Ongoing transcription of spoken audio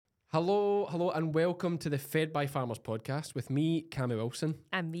Hello, and welcome to the Fed by Farmers podcast with me, Cammy Wilson.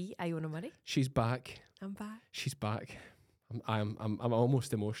 And me, Iona Murray. She's back. I'm back. She's back. I'm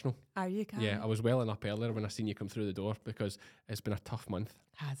almost emotional. Are you, Cammy? Yeah, I was welling up earlier when I seen you come through the door because it's been a tough month.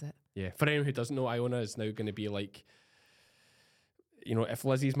 Has it? Yeah. For anyone who doesn't know, Iona is now going to be like, if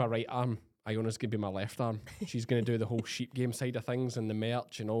Lizzie's my right arm, Iona's going to be my left arm. She's going to do the whole sheep game side of things and the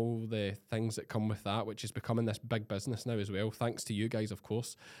merch and all the things that come with that, which is becoming this big business now as well. Thanks to you guys, of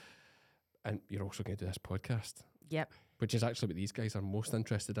course. And you're also going to do this podcast. Yep. Which is actually what these guys are most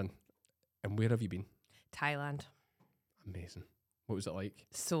interested in. And where have you been? Thailand. Amazing. What was it like?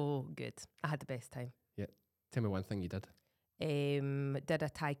 So good. I had the best time. Yeah. Tell me one thing you did. Did a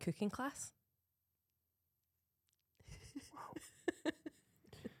Thai cooking class.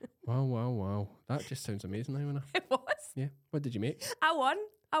 Wow. That just sounds amazing, Iona. It was. Yeah. What did you make? I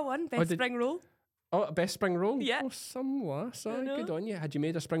won. Best spring roll. Oh, a best spring roll? Yeah. Oh, some lass. Good on you. Had you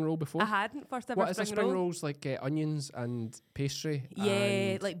made a spring roll before? I hadn't. First ever What is spring a spring roll. rolls? Like onions and pastry? Yeah,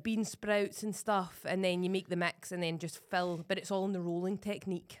 and like bean sprouts and stuff. And then you make the mix and then just fill. But it's all in the rolling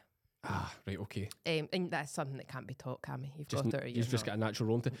technique. Ah, right, okay. And that's something that can't be taught, Cammy. You've got it or You've just got a natural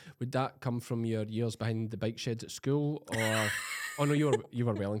rolling to. Would that come from your years behind the bike sheds at school, or? Oh no, you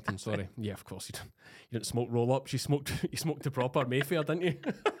were Wellington. Sorry. Yeah, of course you didn't smoke roll ups. You smoked the proper Mayfair, didn't you?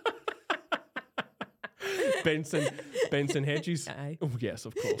 Benson Hedges. Aye. Oh yes,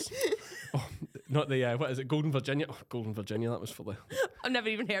 of course. Oh, not the what is it? Golden Virginia. Oh, Golden Virginia. That was for the. I've never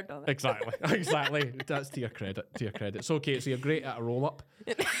even heard of it. Exactly. That's to your credit. So okay, so you're great at a roll up.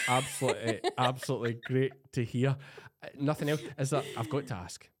 Absolutely great to hear. Nothing else is that I've got to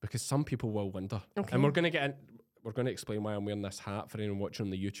ask because some people will wonder, okay. and we're going to explain why I'm wearing this hat for anyone watching on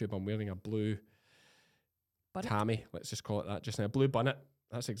the YouTube. I'm wearing a blue Bonnet? Tammy. Let's just call it that just now. Blue bonnet.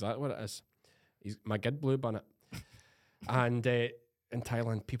 That's exactly what it is. My good blue bonnet. And in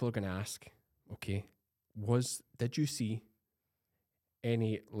Thailand, people are going to ask, okay, did you see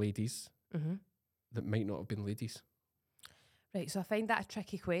any ladies that might not have been ladies? Right, so I find that a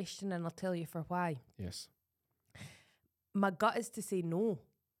tricky question and I'll tell you for why. Yes. My gut is to say no,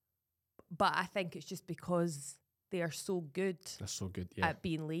 but I think it's just because they are so good. They're so good, yeah. At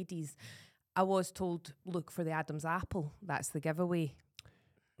being ladies. I was told, look for the Adam's apple. That's the giveaway.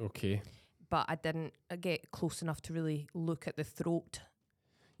 Okay. But I didn't get close enough to really look at the throat.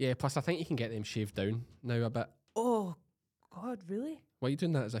 Yeah, plus I think you can get them shaved down now a bit. Oh, God, really? Why are you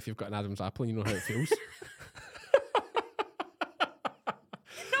doing that as if you've got an Adam's apple and you know how it feels?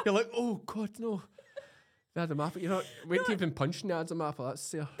 You're like, oh, God, no. The Adam's apple. You're not, wait till you've been punching the Adam's apple.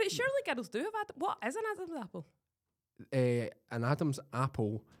 That's But surely girls do have what is an Adam's apple? An Adam's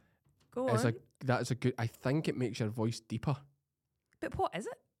apple Go is on. that is a good, I think it makes your voice deeper. But what is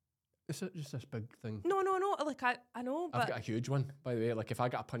it? Is it just this big thing? No. Like, I know, but I've got a huge one, by the way. Like, if I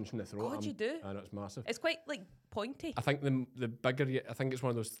got a punch in the throat... God, you do? I know, it's massive. It's quite, like, pointy. I think the bigger you... I think it's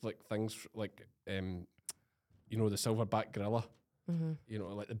one of those, like, things, like, the silverback gorilla. Mm-hmm.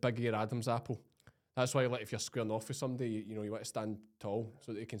 Like, the bigger your Adam's apple. That's why, like, if you're squaring off with somebody, you want to stand tall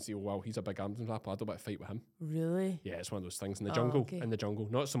so that they can see, oh, wow, he's a big Adam's apple. I don't want to fight with him. Really? Yeah, it's one of those things in the jungle. Okay. In the jungle.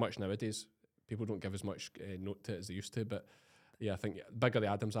 Not so much nowadays. People don't give as much note to it as they used to, but... Yeah, I think the bigger the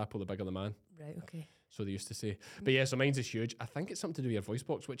Adam's apple, the bigger the man. Right, okay. So they used to say. But yeah, so mine's is huge. I think it's something to do with your voice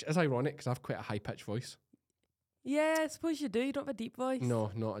box, which is ironic because I have quite a high-pitched voice. Yeah, I suppose you do. You don't have a deep voice. No,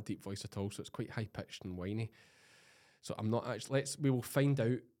 not a deep voice at all. So it's quite high-pitched and whiny. So I'm not actually... We will find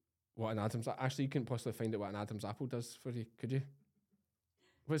out what an Adam's... Actually, you couldn't possibly find out what an Adam's apple does for you, could you?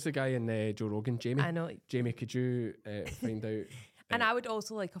 What's the guy in Joe Rogan? Jamie? I know. Jamie, could you find out... And I would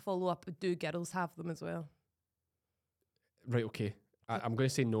also like a follow-up. Do girls have them as well? Right, okay. I'm going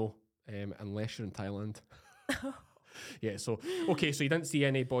to say no, unless you're in Thailand. Yeah, so, okay, so you didn't see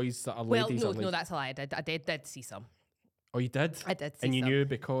any boys that are ladies? No, that's a lie. I did see some. Oh, you did? I did see some. And you knew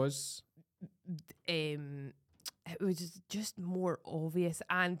because? It was just more obvious.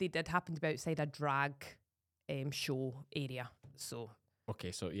 And they did happen to be outside a drag show area, so...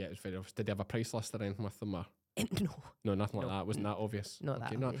 Okay, so yeah, it was very obvious. Did they have a price list or anything with them? Or? No, Nothing like that. Wasn't that obvious? Not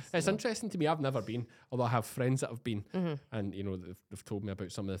okay, that obvious. It's interesting to me. I've never been, although I have friends that have been, and they've told me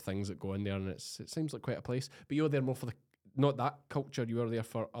about some of the things that go in there, and it seems like quite a place. But you're there more for not that culture. You were there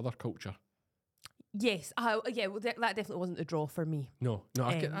for other culture. Yes, yeah. Well, that definitely wasn't the draw for me. No,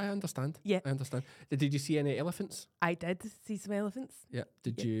 I understand. Yeah, I understand. Did you see any elephants? I did see some elephants. Yeah.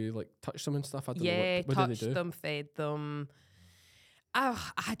 Did you like touch them and stuff? I don't know. What touched did they do? them, fed them.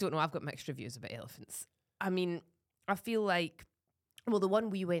 I don't know. I've got mixed reviews about elephants. I mean, I feel like, well, the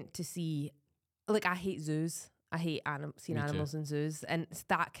one we went to see, like, I hate zoos. I hate seeing animals in zoos, and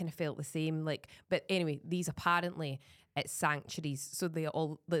that kind of felt the same. Like, but anyway, these apparently at sanctuaries. So there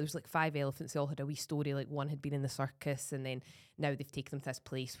was like 5 elephants. They all had a wee story. Like one had been in the circus, and then now they've taken them to this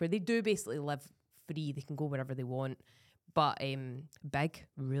place where they do basically live free. They can go wherever they want. But big,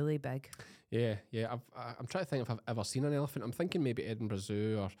 really big. Yeah. I'm trying to think if I've ever seen an elephant. I'm thinking maybe Edinburgh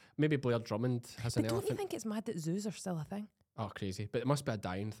Zoo, or maybe Blair Drummond has an But don't elephant. you think it's mad that zoos are still a thing? Oh, crazy! But it must be a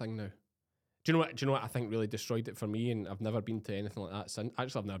dying thing now. Do you know what I think really destroyed it for me? And I've never been to anything like that since.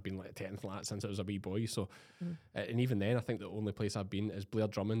 Actually, I've never been to anything like that since I was a wee boy. So, and even then, I think the only place I've been is Blair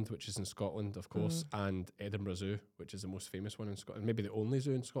Drummond, which is in Scotland, of course, and Edinburgh Zoo, which is the most famous one in Scotland. Maybe the only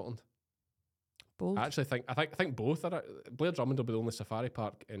zoo in Scotland. Bold. I actually think both are. Blair Drummond will be the only safari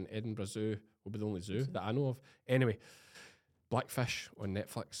park, and Edinburgh Zoo will be the only zoo that I know of. Anyway, Blackfish on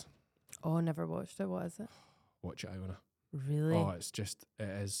Netflix. Oh, never watched it. What is it? Watch it, Iona. Really? Oh, it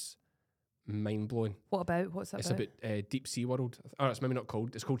is mind blowing. What about? What's that It's about? about Deep Sea World. Oh, it's maybe not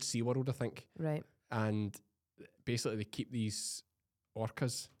called. It's called Sea World, I think. Right. And basically, they keep these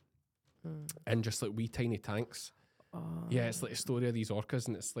orcas in just like wee tiny tanks. Oh. Yeah, it's like a story of these orcas,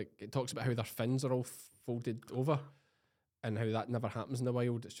 and it's like it talks about how their fins are all folded over, and how that never happens in the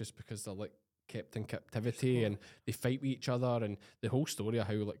wild. It's just because they're like kept in captivity, and they fight with each other, and the whole story of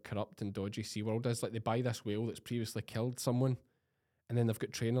how like corrupt and dodgy SeaWorld is. Like they buy this whale that's previously killed someone, and then they've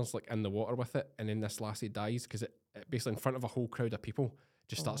got trainers like in the water with it, and then this lassie dies because it basically in front of a whole crowd of people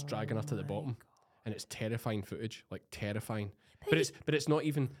just starts dragging her to the bottom. And it's terrifying footage, like terrifying. But it's not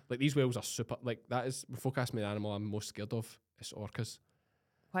even like these whales are super. Like that is, if folk ask me the animal I'm most scared of, it's orcas.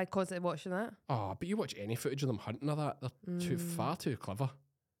 Why? Cause they're watching that? Oh, but you watch any footage of them hunting or that, they're far too clever.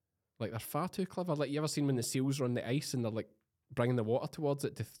 Like they're far too clever. Like you ever seen when the seals are on the ice and they're like bringing the water towards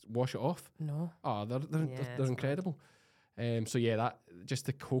it to wash it off? No. Oh, they're incredible. So yeah, that just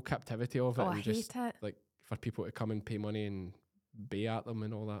the whole captivity of it. Oh, and I just, hate it. Like for people to come and pay money and bay at them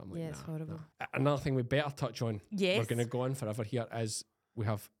and all that. I'm like, Yeah, it's horrible. Another thing we better touch on. Yes. We're going to go on forever here. Is we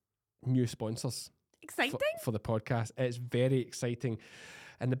have new sponsors. Exciting. For the podcast. It's very exciting.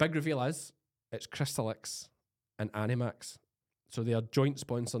 And the big reveal is it's Crystalix and Animax. So they are joint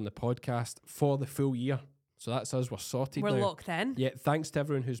sponsor on the podcast for the full year. So that's us. We're sorted We're now. locked in. Yeah, thanks to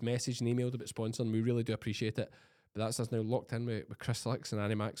everyone who's messaged and emailed about sponsoring. We really do appreciate it. But that's us now locked in with Crystalix and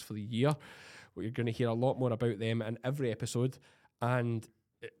Animax for the year. You're going to hear a lot more about them in every episode. And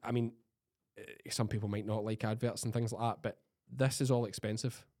I mean, some people might not like adverts and things like that, but this is all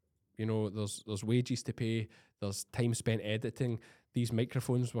expensive. You know, there's wages to pay, there's time spent editing. These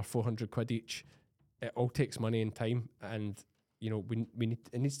microphones were 400 quid each. It all takes money and time, and you know,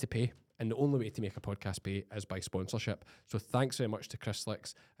 it needs to pay. And the only way to make a podcast pay is by sponsorship. So thanks very much to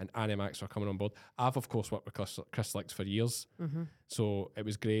Crystalix and Animax for coming on board. I've of course worked with Crystalix for years, so it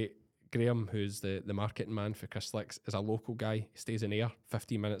was great. Graham, who's the marketing man for Crystalix, is a local guy. He stays in Ayr,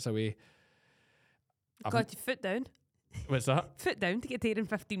 15 minutes away. Got your foot down. What's that? Foot down to get there in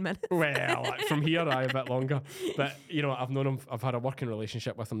 15 minutes. Well, from here, a bit longer. But, you know, I've known him, I've had a working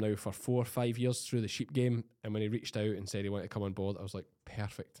relationship with him now for 4 or 5 years through the sheep game. And when he reached out and said he wanted to come on board, I was like,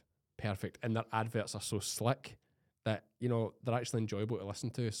 perfect. And their adverts are so slick that, you know, they're actually enjoyable to listen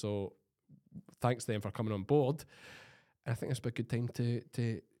to. So thanks to them for coming on board. And I think it's a good time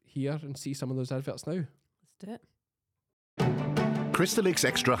to hear and see some of those adverts now. Let's do it. Crystalix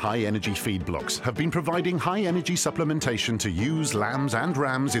Extra High Energy feed blocks have been providing high energy supplementation to ewes, lambs and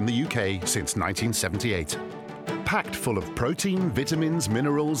rams in the UK since 1978. Packed full of protein, vitamins,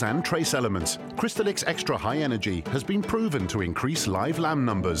 minerals and trace elements, Crystalix Extra High Energy has been proven to increase live lamb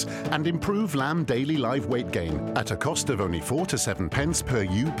numbers and improve lamb daily live weight gain at a cost of only 4 to 7 pence per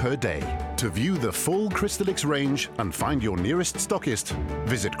ewe per day. To view the full Crystalix range and find your nearest stockist,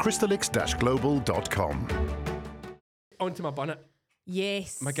 visit crystalix-global.com. On to my bonnet.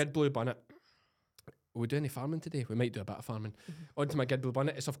 Yes. My Gid Blue bonnet. Will we do any farming today? We might do a bit of farming. On to my Gid Blue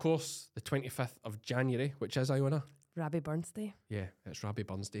bonnet. It's, of course, the 25th of January, which is, Iona? Rabbie Burns Day. Yeah, it's Rabbie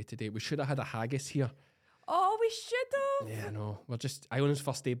Burns Day today. We should have had a haggis here. Oh, we should have. Yeah, no. We're just, Iona's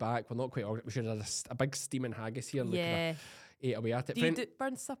first day back. We're not quite organized. We should have had a big steaming haggis here. Yeah. Ate away at it. Do you do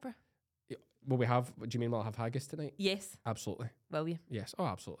Burns supper? Will we have, do you mean we'll have haggis tonight? Yes. Absolutely. Will you? Yes. Oh,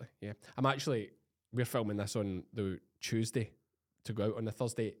 absolutely. Yeah. We're filming this on the Tuesday to go out on the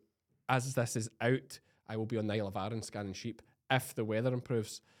Thursday. As this is out, I will be on the Isle of Arran scanning sheep if the weather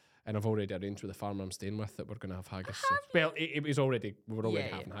improves. And I've already arranged with the farmer I'm staying with that we're going to have haggis. So. Well, it was already, we were already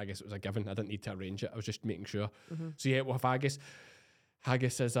having haggis. It was a given. I didn't need to arrange it. I was just making sure. So yeah, we'll have haggis.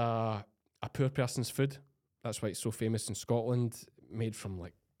 Haggis is a poor person's food. That's why it's so famous in Scotland. Made from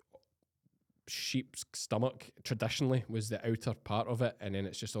like sheep's stomach traditionally was the outer part of it, and then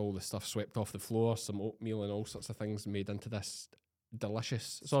it's just all the stuff swept off the floor, some oatmeal and all sorts of things made into this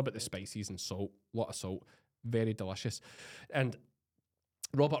delicious. It's all about the spices and salt, a lot of salt, Very delicious. And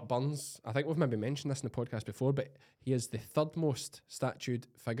Robert Burns, I think we've maybe mentioned this in the podcast before, but he is the third most statued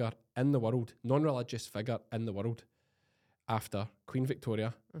figure in the world, non-religious figure in the world, after Queen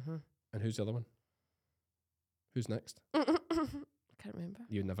Victoria. And who's the other one? Who's next? Can't remember.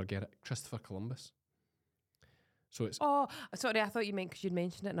 You'd never get it. Christopher Columbus. So it's... Oh, sorry, I thought you meant because you'd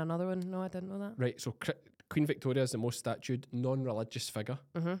mentioned it in another one. No, I didn't know that. Right, so Queen Victoria is the most statued non-religious figure.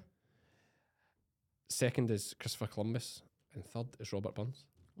 Second is Christopher Columbus. And third is Robert Burns.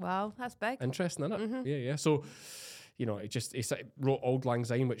 Wow, that's big. Interesting, isn't it? Yeah. So, you know, he wrote Auld Lang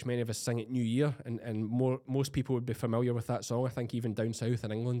Syne, which many of us sing at New Year, and most people would be familiar with that song. I think even down south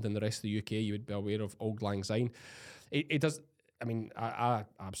in England and the rest of the UK, you would be aware of Auld Lang Syne. It does... I mean, I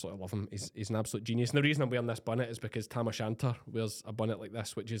absolutely love him. He's an absolute genius. And the reason I'm wearing this bonnet is because Tam O'Shanter wears a bonnet like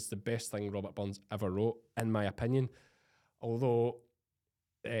this, which is the best thing Robert Burns ever wrote, in my opinion. Although,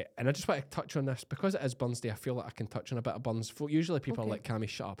 and I just want to touch on this, because it is Burns Day, I feel like I can touch on a bit of Burns. Usually people are like, Cammy,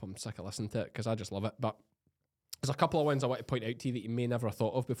 shut up, I'm sick of listening to it, because I just love it. But there's a couple of ones I want to point out to you that you may never have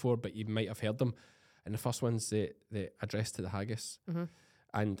thought of before, but you might have heard them. And the first one's the Address to the Haggis.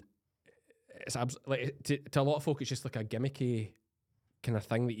 And it's like to a lot of folk, it's just like a gimmicky kind of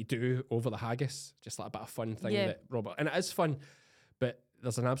thing that you do over the haggis, just like a bit of fun thing that Robert, and it is fun, but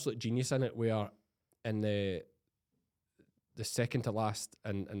there's an absolute genius in it where in the second to last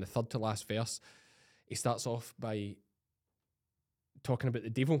and the third to last verse, he starts off by talking about the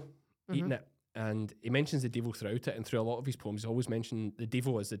devil eating it, and he mentions the devil throughout it, and through a lot of his poems, he's always mentioned the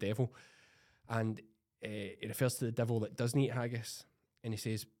devil as the devil, and he refers to the devil that doesn't eat haggis, and he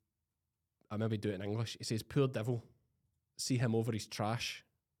says, I maybe do it in English. He says, poor devil, see him over his trash,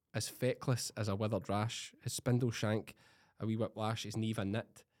 as feckless as a withered rash, his spindle shank, a wee whiplash, his knee a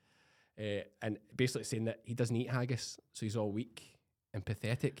knit. And basically saying that he doesn't eat haggis, so he's all weak and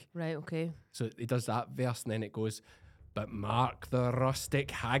pathetic. Right, okay. So he does that verse, and then it goes, but mark the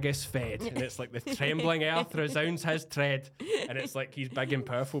rustic haggis fed. And it's like the trembling earth resounds his tread. And it's like he's big and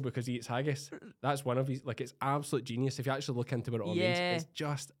powerful because he eats haggis. That's one of his, like, it's absolute genius. If you actually look into what it all means, it's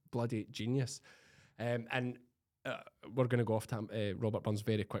just bloody genius. And we're going to go off to Robert Burns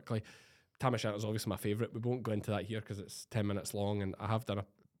very quickly. Tam O'Shanter is obviously my favourite. We won't go into that here because it's 10 minutes long, and I have done a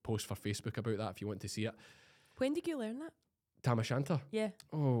post for Facebook about that if you want to see it. When did you learn that? Tam O'Shanter? Yeah.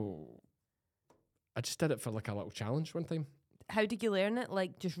 Oh, I just did it for like a little challenge one time. How did you learn it?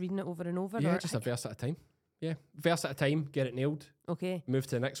 Like just reading it over and over? Yeah, just a verse at a time. Yeah, verse at a time, get it nailed. Okay. Move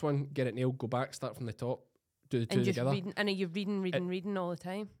to the next one, get it nailed, go back, start from the top, do the two and just together. Reading, and are you reading all the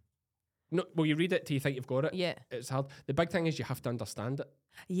time? No, well, you read it till you think you've got it. Yeah. It's hard. The big thing is you have to understand it.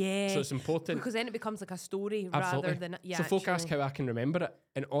 Yeah. So it's important. Because then it becomes like a story Absolutely. rather than... Yeah, so folk ask how I can remember it,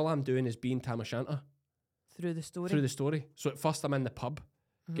 and all I'm doing is being Tam O'Shanter. Through the story? Through the story. So at first I'm in the pub,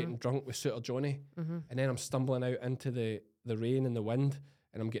 getting drunk with Suitor Johnny, and then I'm stumbling out into the rain and the wind,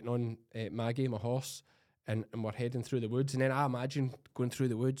 and I'm getting on Maggie, my horse, and we're heading through the woods, and then I imagine going through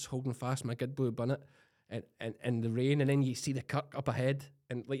the woods, holding fast my good blue bonnet, and the rain, and then you see the kirk up ahead,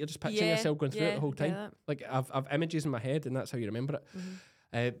 and like you're just picturing yourself going through it the whole time. Like I've images in my head, and that's how you remember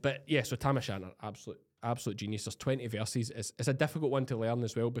it. But yeah, so Tam O'Shanter, absolute genius. There's 20 verses. It's a difficult one to learn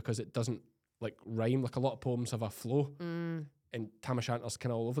as well because it doesn't like rhyme. Like a lot of poems have a flow, and Tam O'Shanter's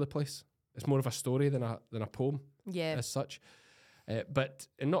kind of all over the place. It's more of a story than a poem, as such. But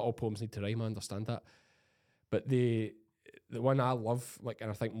and not all poems need to rhyme. I understand that. But the one I love, like, and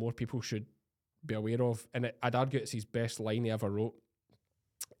I think more people should be aware of, and I'd argue it's his best line he ever wrote,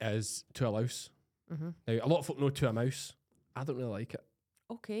 is To a Louse. Now, a lot of folk know To a Mouse. I don't really like it.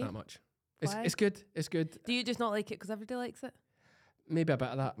 Okay. That much. Why? It's good. It's good. Do you just not like it because everybody likes it? Maybe a bit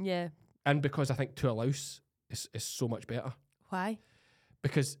of that. Yeah. And because I think To a Louse is so much better. Why?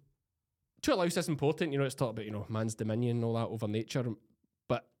 Because To a Louse is important. You know, it's talked about, you know, man's dominion and all that over nature.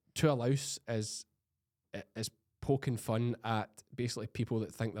 But To a Louse is poking fun at basically people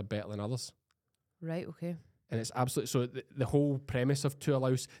that think they're better than others. Right, okay. And it's absolutely... So the whole premise of To a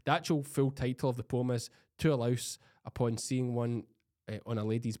Louse, the actual full title of the poem is To a Louse upon seeing one on a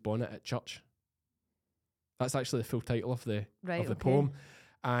lady's bonnet at church. That's actually the full title of the poem.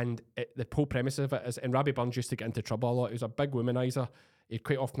 And the whole premise of it is... And Robbie Burns used to get into trouble a lot. He was a big womanizer. He'd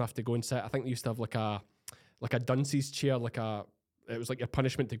quite often have to go and sit... I think they used to have like a dunce's chair, it was like your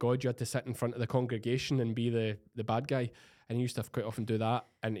punishment to God. You had to sit in front of the congregation and be the bad guy. And he used to have quite often do that.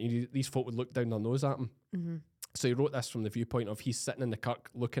 And these folk would look down their nose at him. So he wrote this from the viewpoint of he's sitting in the kirk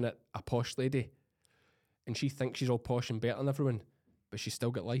looking at a posh lady. And she thinks she's all posh and better than everyone. But she's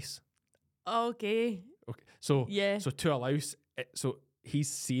still got lice. Okay. So To a Louse, so he's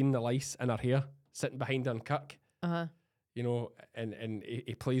seeing the lice in her hair, sitting behind her in kirk. You know, and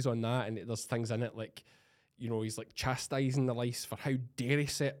he plays on that. And there's things in it like... he's like chastising the lice for how dare he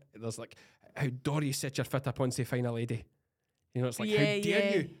set. There's like, how dare you set your foot upon say fine a lady. It's like,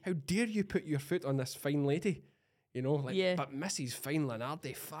 how dare you put your foot on this fine lady. But Mrs. Fine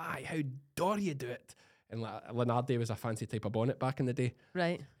Lenardi, fie, how dare you do it? And Lenardi was a fancy type of bonnet back in the day.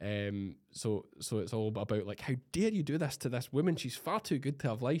 Right. So it's all about like, how dare you do this to this woman? She's far too good to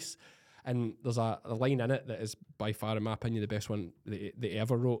have lice. And there's a line in it that is by far, in my opinion, the best one that he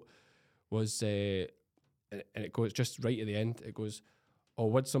ever wrote was, and it goes just right at the end, it goes, "Oh,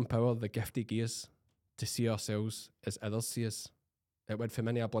 would some power the gifty gears to see ourselves as others see us. It would for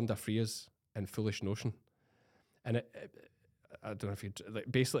many a blunder free us in foolish notion." And I don't know if you,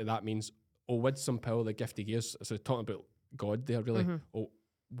 like, basically that means, oh, would some power the gifty gears. So talking about God there, really. Mm-hmm. Oh,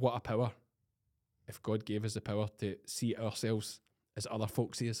 what a power if God gave us the power to see ourselves as other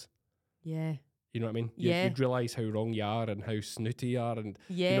folk see us. Yeah. You know what I mean? Yeah. You'd realise how wrong you are and how snooty you are. And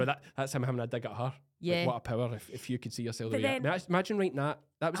that's him having a dig at her. Yeah. Like, what a power if you could see yourself the way you are. Imagine writing that.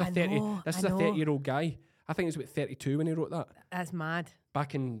 That was a 30-year-old guy. I think he was about 32 when he wrote that. That's mad.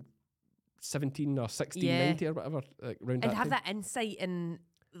 Back in 17 or 1690 or whatever. Like, around and have that insight and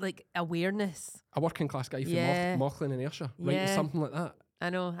like awareness. A working class guy from Mauchline in Ayrshire writing something like that. I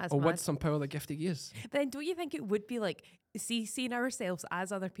know. That's mad. With some power the gift he gives. But then don't you think it would be like seeing ourselves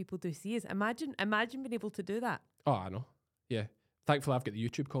as other people do see us? Imagine being able to do that. Oh, I know. Yeah. Thankfully I've got the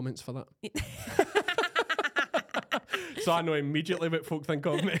YouTube comments for that. So I know immediately what folk think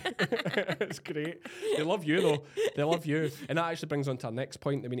of me. It's great. They love you, though. They love you. And that actually brings on to our next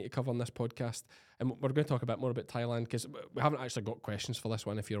point that we need to cover on this podcast. And we're going to talk a bit more about Thailand because we haven't actually got questions for this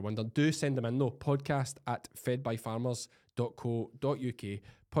one, if you're wondering. Do send them in, though. podcast@fedbyfarmers.co.uk.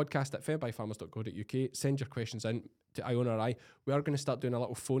 podcast@fedbyfarmers.co.uk. Send your questions in to Iona or I. We are going to start doing a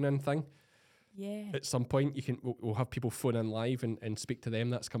little phone-in thing. Yeah. At some point, we'll have people phone in live and speak to them.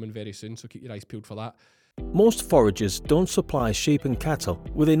 That's coming very soon, so keep your eyes peeled for that. Most foragers don't supply sheep and cattle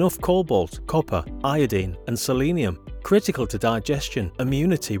with enough cobalt, copper, iodine and selenium, critical to digestion,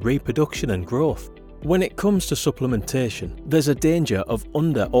 immunity, reproduction and growth. When it comes to supplementation, there's a danger of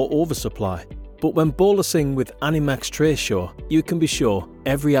under or oversupply. But when bolusing with Animax Trace Shore, you can be sure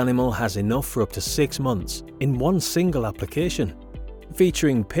every animal has enough for up to 6 months in one single application.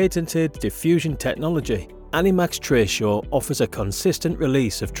 Featuring patented diffusion technology, Animax Trace Shore offers a consistent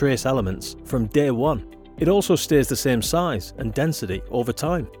release of trace elements from day one. It also stays the same size and density over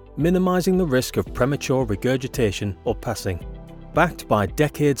time, minimising the risk of premature regurgitation or passing. Backed by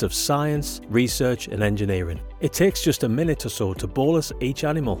decades of science, research and engineering, it takes just a minute or so to bolus each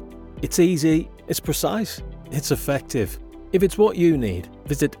animal. It's easy, it's precise, it's effective. If it's what you need,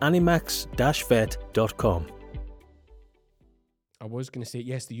 visit animax-vet.com. I was going to say,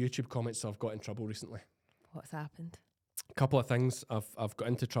 yes, the YouTube comments have got in trouble recently. What's happened? A couple of things. I've got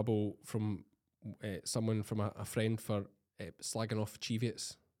into trouble from someone, from a friend, for slagging off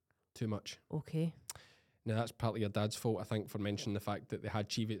Cheviets too much. Okay. Now, that's partly your dad's fault, I think, for mentioning the fact that they had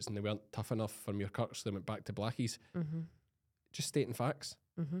Cheviets and they weren't tough enough for Muirkirk, so they went back to Blackies. Mm-hmm. Just stating facts.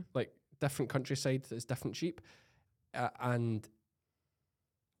 Mm-hmm. Like, different countryside, there's different sheep. And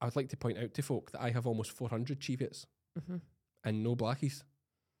I would like to point out to folk that I have almost 400 Cheviets and no Blackies.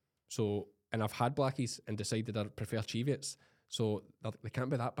 So, and I've had Blackies and decided I prefer Cheviets. So they can't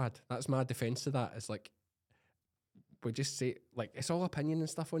be that bad. That's my defence to that. It's like, we just say, like, it's all opinion and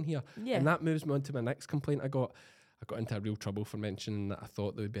stuff on here. Yeah. And that moves me on to my next complaint I got. I got into real trouble for mentioning that I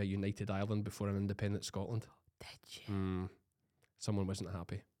thought there would be a united Ireland before an independent Scotland. Did you? Someone wasn't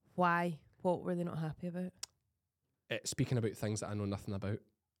happy. Why? What were they not happy about? Speaking about things that I know nothing about.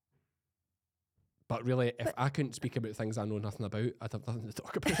 But really, if I couldn't speak about things I know nothing about, I'd have nothing to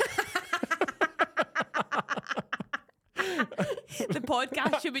talk about. The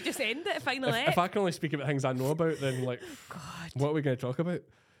podcast, should we just end it finally? If I can only speak about things I know about, then like, God, what are we going to talk about?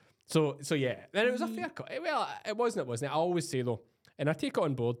 So yeah. Then it was a fair cut. Well, it wasn't. I always say though, and I take it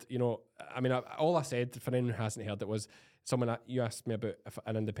on board. You know, I mean, all I said, for anyone who hasn't heard it, was you asked me about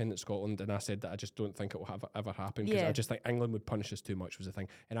an independent Scotland, and I said that I just don't think it will ever happen, because I just think England would punish us too much, was the thing.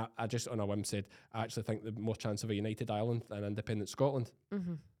 And I just on a whim said I actually think the more chance of a united Ireland than independent Scotland,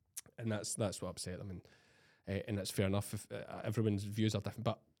 and that's what upset them. And that's fair enough if everyone's views are different,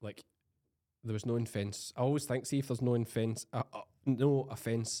 but like, there was no offence. I always think, see, if there's no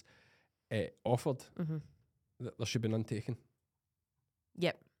offence offered, that there should be none taken.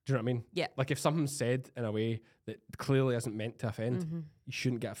 Yep. Do you know what I mean? Yeah. Like, if something's said in a way that clearly isn't meant to offend, you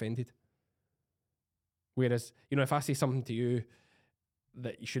shouldn't get offended. Whereas, you know, if I say something to you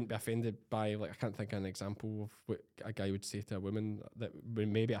that you shouldn't be offended by, like, I can't think of an example of what a guy would say to a woman that would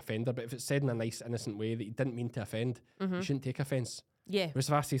maybe offend her, but if it's said in a nice, innocent way that you didn't mean to offend, you shouldn't take offence. Yeah. Whereas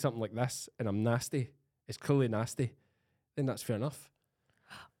if I say something like this and I'm nasty, is clearly nasty, then that's fair enough.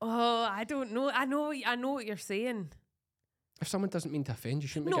 Oh, I don't know. I know what you're saying. If someone doesn't mean to offend, you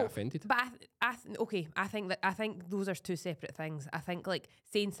shouldn't get offended. But I think those are two separate things. I think like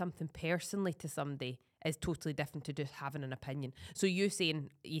saying something personally to somebody is totally different to just having an opinion. So you saying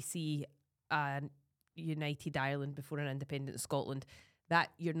you see a united Ireland before an independent Scotland, that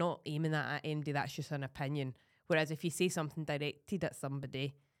you're not aiming that at anybody, that's just an opinion. Whereas if you say something directed at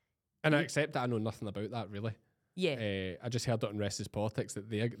somebody... And I accept that I know nothing about that, really. Yeah. I just heard it on Rest's Politics that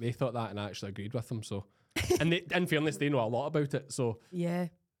they thought that and I actually agreed with them, so... And they, in fairness, they know a lot about it, so... Yeah.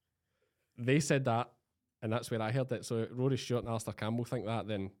 They said that, and that's where I heard it. So Rory Stewart and Alistair Campbell think that,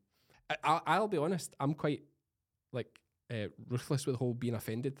 then... I'll be honest, I'm quite, ruthless with the whole being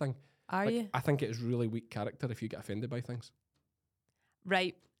offended thing. Are you? I think it is really weak character if you get offended by things.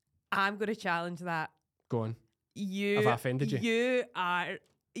 Right. I'm going to challenge that. Go on. Have I offended you?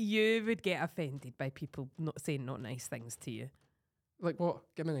 You would get offended by people not saying not nice things to you. Like what?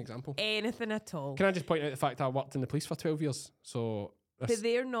 Give me an example. Anything at all. Can I just point out the fact that I worked in the police for 12 years? So... But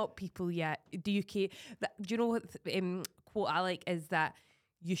they're not people yet. Do you care? Do you know what quote I like is that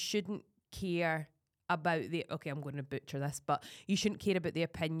you shouldn't care about the... Okay, I'm going to butcher this, but you shouldn't care about the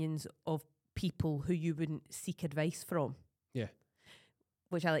opinions of people who you wouldn't seek advice from. Yeah.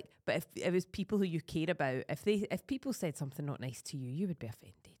 Which I like. But if it was people who you care about, if people said something not nice to you, you would be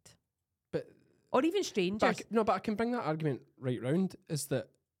offended. But... Or even strangers. But I can bring that argument right round, is that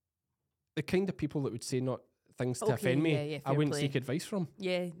the kind of people that would say not things to offend me, I wouldn't seek advice from.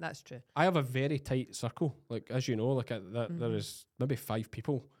 Yeah, that's true. I have a very tight circle. Like, as you know, there is maybe 5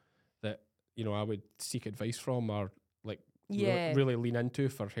 people that, I would seek advice from or really lean into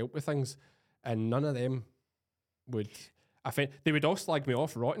for help with things. And none of them would offend. They would all slag me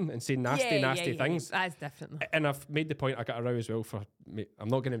off rotten and say nasty things. That's definitely. And I've made the point, I got a row as well for me. I'm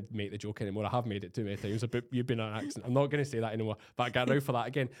not going to make the joke anymore. I have made it too many times about you being an accent. I'm not going to say that anymore. But I got a row for that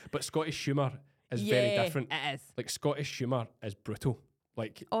again. But Scottish humour is very different. It is. Like, Scottish humour is brutal.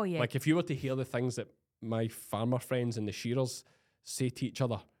 Like, oh yeah. Like, if you were to hear the things that my farmer friends and the shearers say to each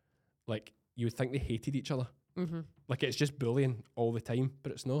other, like, you would think they hated each other. Mm-hmm. Like, it's just bullying all the time,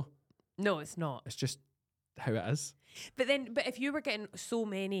 but it's not. No, it's not. It's just how it is. But if you were getting so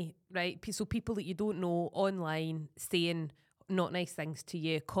many, right, so people that you don't know online saying not nice things to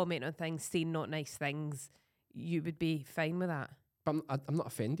you, comment on things, saying not nice things, you would be fine with that. But I'm not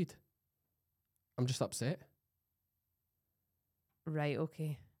offended. I'm just upset. Right,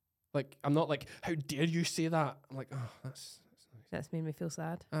 okay. Like, I'm not like, how dare you say that? I'm like, oh, that's nice. That's made me feel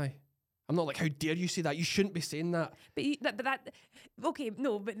sad. Aye. I'm not like, how dare you say that? You shouldn't be saying that. But okay,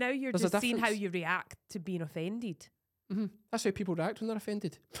 no, but now you're There's just seeing how you react to being offended. Mm-hmm. That's how people react when they're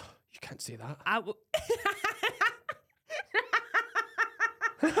offended. You can't say that.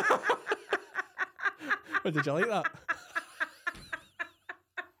 Did you like that?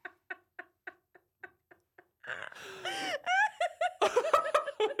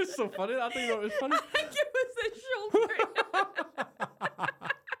 It's so funny. I think it was funny. I think it was a shoulder.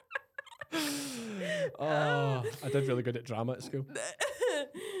 Oh, I did really good at drama at school.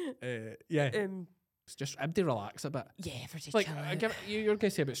 Yeah. It's just everybody relax a bit. Yeah, for just like you're going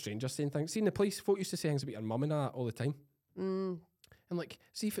to say about strangers saying things. See, in the police, folk used to say things about your mum and that all the time. And like,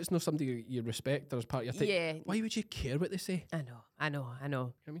 see if it's not somebody you respect or as part of your thing. Yeah. Why would you care what they say? I know. I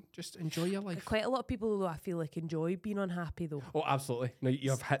mean, just enjoy your life. Quite a lot of people, though, I feel like enjoy being unhappy, though. Oh, absolutely. Now you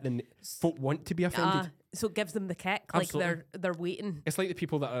have hit the folk want to be offended. So it gives them the kick. Absolutely. Like they're waiting. It's like the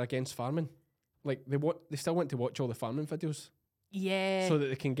people that are against farming. Like they still want to watch all the farming videos. Yeah. So that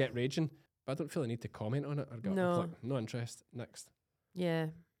they can get raging. But I don't feel the need to comment on it or go, no interest. Next. Yeah.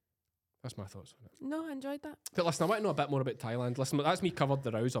 That's my thoughts on it. No, I enjoyed that. But listen, I want to know a bit more about Thailand. Listen, that's me covered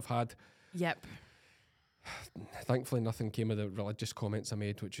the rows I've had. Yep. Thankfully, nothing came of the religious comments I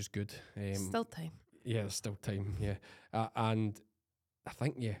made, which is good. Still time. Yeah, there's still time, yeah. And I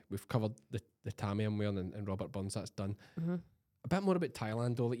think, we've covered the Tammy I'm wearing and Robert Burns, that's done. Mm-hmm. A bit more about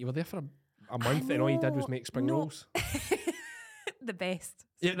Thailand, though. Like, you were there for a month and all you did was make spring rolls. The best.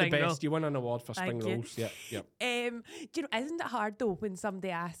 Yeah, the best. Roll. You won an award for spring rolls. Yeah. Do you know, isn't it hard though when somebody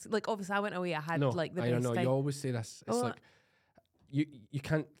asks? Like, obviously, I went away. I had the best know. time. You always say this. It's like you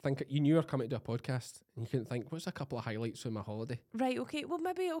can't think. You knew you were coming to do a podcast, and you couldn't think. What's a couple of highlights from my holiday? Right. Okay. Well,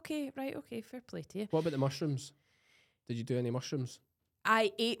 maybe. Okay. Right. Okay. Fair play to you. What about the mushrooms? Did you do any mushrooms?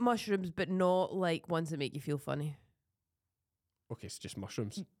 I ate mushrooms, but not like ones that make you feel funny. Okay, it's just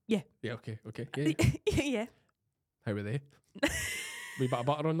mushrooms. Yeah. Yeah. Okay. Yeah. Yeah. How were they? Wee bit of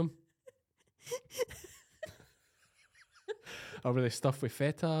butter on them. Or were they stuffed with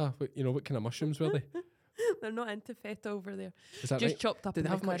feta? What kind of mushrooms were they? They're not into feta over there. Is that just right? chopped up. Did in they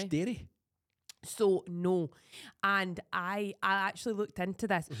have the much curry. dairy? So no. And I actually looked into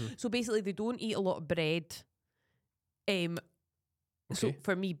this. So basically they don't eat a lot of bread. So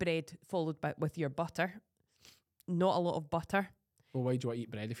for me, bread followed by with your butter. Not a lot of butter. Well, why do you want to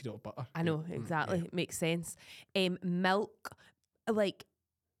eat bread if you don't have butter? I know, exactly. Yeah. It makes sense. Milk, like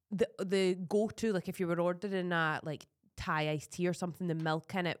the go-to, like if you were ordering a like Thai iced tea or something, the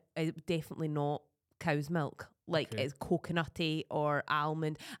milk in it is definitely not cow's milk. Like it's coconutty or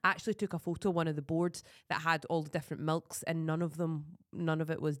almond. I actually took a photo of one of the boards that had all the different milks, and none of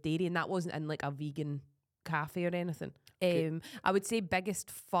it was dairy, and that wasn't in like a vegan cafe or anything. I would say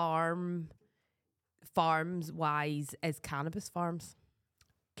biggest farms wise is cannabis farms.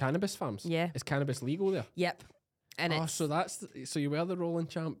 Cannabis farms? Yeah. Is cannabis legal there? Yep. And oh, so so you were the rolling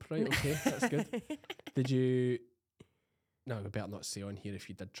champ, right? Okay, that's good. Did you? No, we better not say on here if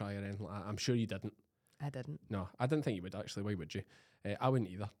you did try or anything like that. I'm sure you didn't. I didn't. No, I didn't think you would actually. Why would you? I wouldn't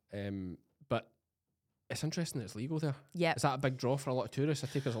either. But it's interesting that it's legal there. Yeah. Is that a big draw for a lot of tourists? I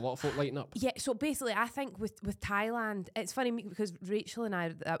take there's a lot of folk lighting up. Yeah, so basically I think with Thailand, it's funny because Rachel and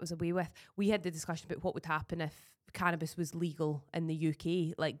I, that was away with, we had the discussion about what would happen if cannabis was legal in the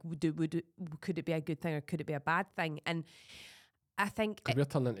UK. Like, could it be a good thing or could it be a bad thing? And I think... We're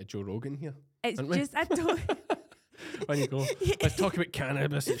turning into Joe Rogan here. It's just, I don't... When you go, let's talk about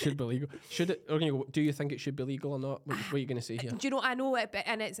cannabis. It should be legal. Should it? Or you go, do you think it should be legal or not? What are you going to say here? Do you know? I know it,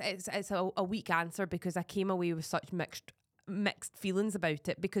 and it's a weak answer because I came away with such mixed feelings about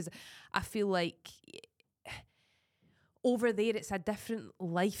it, because I feel like over there it's a different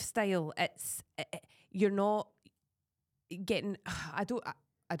lifestyle. You're not getting. I don't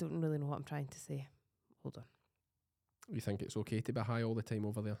really know what I'm trying to say. Hold on. You think it's okay to be high all the time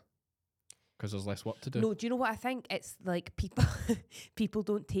over there? Because there's less work to do. No, do you know what I think? It's like people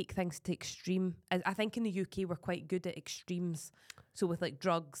don't take things to extreme. I think in the UK we're quite good at extremes. So with like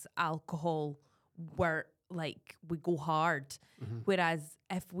drugs, alcohol, we're like we go hard. Mm-hmm. Whereas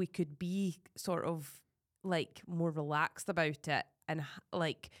if we could be sort of like more relaxed about it, and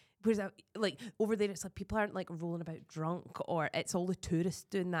like whereas like over there it's like people aren't like rolling about drunk, or it's all the tourists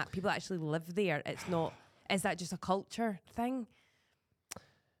doing that. People actually live there. It's not. Is that just a culture thing?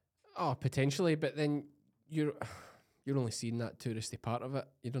 Oh, potentially, but then you're only seeing that touristy part of it.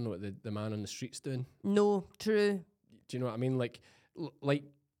 You don't know what the man on the street's doing. No, true. Do you know what I mean? Like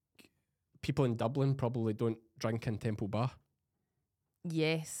people in Dublin probably don't drink in Temple Bar.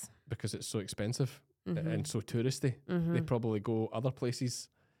 Yes. Because it's so expensive and so touristy. Mm-hmm. They probably go other places,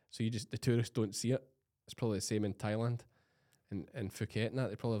 so the tourists don't see it. It's probably the same in Thailand and Phuket and that.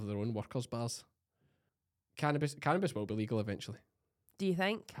 They probably have their own workers' bars. Cannabis will be legal eventually. Do you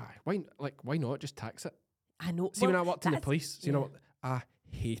think? Why not just tax it? I know. See, when I worked in the police, you know what? I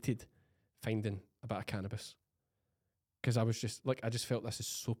hated finding a bit of cannabis because I was just like, I just felt this is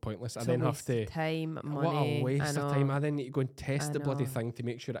so pointless. I then have to time, money. What a waste of time! I then need to go and test the bloody thing to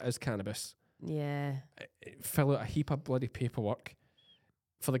make sure it is cannabis. Yeah. Fill out a heap of bloody paperwork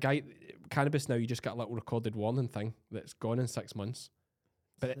for the guy. Cannabis now, you just get a little recorded warning thing that's gone in 6 months.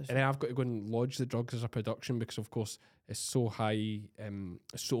 But and then I've got to go and lodge the drugs as a production because, of course, it's so high,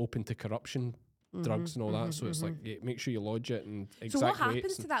 it's so open to corruption, drugs and all that. So it's like, make sure you lodge it and exact. So what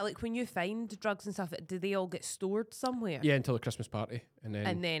happens to that? Like when you find drugs and stuff, do they all get stored somewhere? Yeah, until the Christmas party, and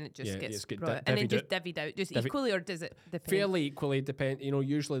then it just gets divvied divvied out, just equally, or does it depend? Fairly equally, depend. You know,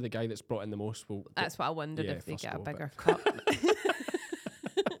 usually the guy that's brought in the most will. That's what I wondered, if they get a bigger cut. cut.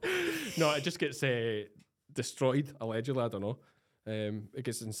 No, it just gets destroyed allegedly. I don't know. It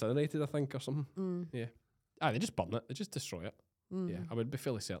gets incinerated, I think, or something. Yeah. They just burn it. They just destroy it. Yeah, I would be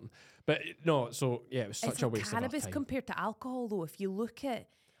fairly certain. But no, so yeah, it was such a waste of our time. Cannabis compared to alcohol, though, if you look at...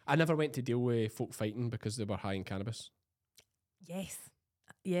 I never went to deal with folk fighting because they were high in cannabis. Yes.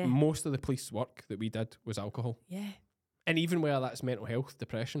 Yeah. Most of the police work that we did was alcohol. Yeah. And even where that's mental health,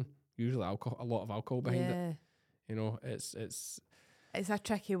 depression, usually alcohol, a lot of alcohol behind it. You know, it's a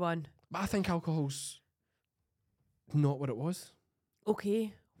tricky one. But I think alcohol's not what it was.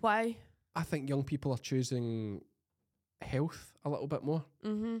 Okay, why? I think young people are choosing health a little bit more.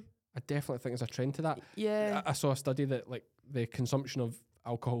 Mm-hmm. I definitely think there's a trend to that. Yeah. I saw a study that like the consumption of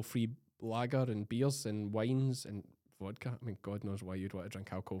alcohol-free lager and beers and wines and vodka. I mean, God knows why you'd want to drink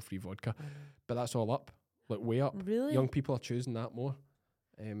alcohol-free vodka, but that's all up, like way up. Really? Young people are choosing that more.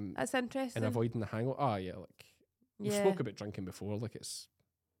 That's interesting. And avoiding the hangover. Oh yeah, like we spoke about drinking before. Like it's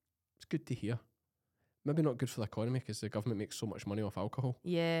good to hear. Maybe not good for the economy because the government makes so much money off alcohol.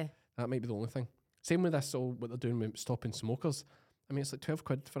 Yeah. That might be the only thing. Same with this, all what they're doing with stopping smokers. I mean, it's like 12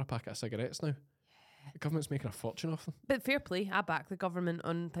 quid for a packet of cigarettes now. Yeah. The government's making a fortune off them. But fair play, I back the government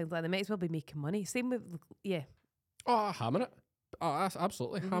on things like that. They might as well be making money. Same with, Oh, I hammer it. Oh,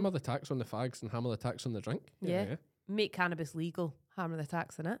 absolutely. Hammer the tax on the fags and hammer the tax on the drink. Yeah. Make cannabis legal. Hammer the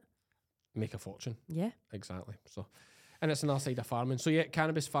tax on it. Make a fortune. Yeah. Exactly. So, and it's another side of farming. So yeah,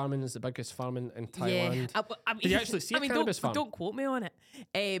 cannabis farming is the biggest farming in Thailand. Yeah. I mean, Did you actually see a cannabis farm? Don't quote me on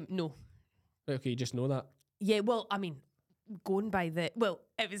it. No. Okay, you just know that. Yeah, well, I mean, going by it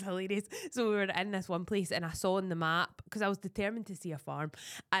was hilarious. So we were in this one place and I saw on the map, because I was determined to see a farm,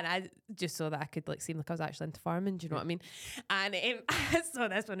 and I just saw that I could like seem like I was actually into farming, do you know what I mean? And I saw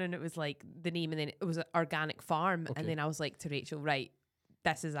this one and it was like the name, and then it was an organic farm. Okay. And then I was like to Rachel, right,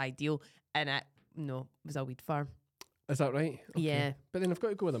 this is ideal. And it was a weed farm. Is that right? Okay. Yeah. But then they've got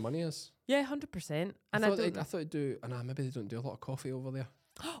to go where the money is. Yeah, 100%. And I thought they'd do, maybe they don't do a lot of coffee over there.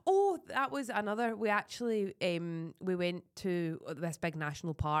 Oh, that was another. We actually we went to this big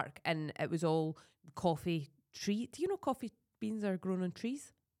national park, and it was all coffee tree. Do you know coffee beans are grown on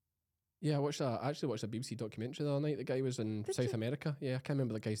trees? Yeah, I actually watched a BBC documentary the other night. The guy was in Did South you? America. Yeah, I can't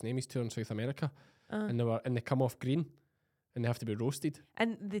remember the guy's name. He's touring South America, and they come off green, and they have to be roasted.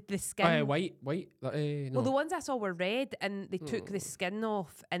 And the skin. White. No. Well, the ones I saw were red, and they took the skin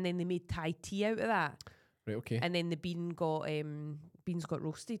off, and then they made Thai tea out of that. Right. Okay. And then the beans got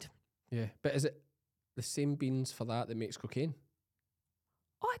roasted. Yeah, but is it the same beans for that makes cocaine?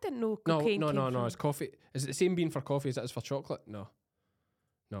 Oh, I didn't know cocaine. No. It's coffee. Is it the same bean for coffee as it is for chocolate? No.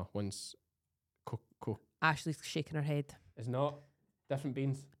 One's Ashley's shaking her head. It's not. Different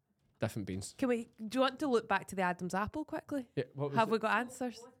beans. Different beans. Do you want to look back to the Adam's apple quickly? Yeah. What was Have it? we got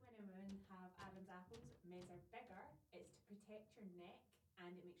answers? Both men and women have Adam's apples. Men's are bigger. It's to protect your neck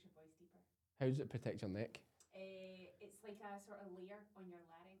and it makes your voice deeper. How does it protect your neck? It's like a sort of layer on your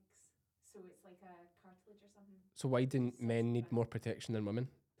larynx. So it's like a cartilage or something. So why didn't men need more protection than women?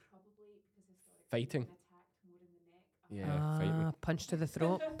 Probably because historically Fighting. they've been attacked more in the neck. Yeah, fighting. Punch to the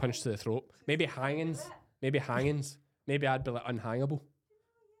throat. Punch to the throat. Maybe hangings. Maybe I'd be like unhangable.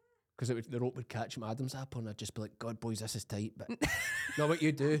 Because the rope would catch my Adam's apple and I'd just be like, God, boys, this is tight. But not what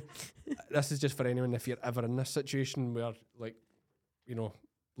you do. This is just for anyone if you're ever in this situation where, like, you know,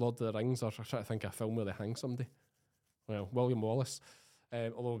 Lord of the Rings, or I'm trying to think of a film where they hang somebody. Well, William Wallace.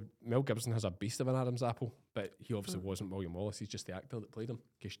 Although Mel Gibson has a beast of an Adam's apple, but he obviously wasn't William Wallace. He's just the actor that played him,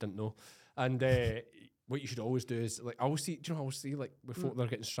 in case you didn't know. And what you should always do is, like, I always see, like, with folk that are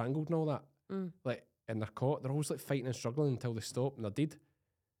getting strangled and all that, like, and they're caught, they're always, like, fighting and struggling until they stop, and they're dead.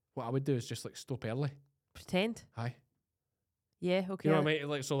 What I would do is just, like, stop early. Pretend. Aye. Yeah, okay. You know what I mean?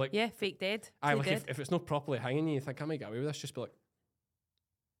 Like, so, like, yeah, fake dead. aye, Play like, dead. if it's not properly hanging you, think I might get away with this, just be like,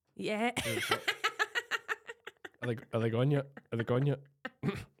 Yeah. are they gone yet? Are they gone yet?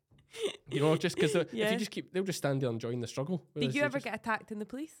 You know, just because if Yeah. you just keep, they'll just stand there enjoying the struggle. Did whereas you they ever just- get attacked in the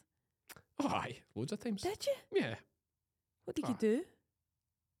police? Oh, aye, loads of times. Did you? Yeah, What did Ah. you do?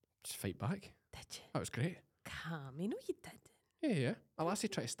 just fight back. Did you? That was great. Cammy, no, you didn't. Yeah. A lassie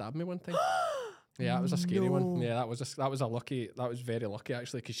tried to stab me one time. Yeah, that was a scary one. No. Yeah, that was very lucky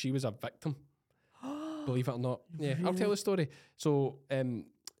actually, because she was a victim. Believe it or not. Yeah, I'll tell the story. So,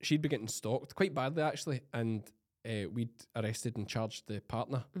 she'd been getting stalked quite badly actually, and we'd arrested and charged the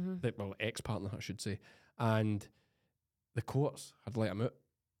partner, ex-partner, I should say, and the courts had let him out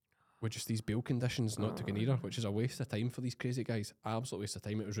with just these bail conditions not to go near her, which is a waste of time for these crazy guys. Absolute waste of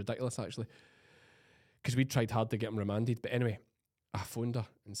time. It was ridiculous actually, because we'd tried hard to get him remanded. But anyway, I phoned her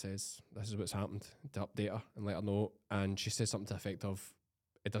and says, this is what's happened, to update her and let her know. And she said something to the effect of,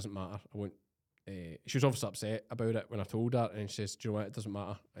 it doesn't matter, I won't. She was obviously upset about it when I told her, and she says, do you know what, it doesn't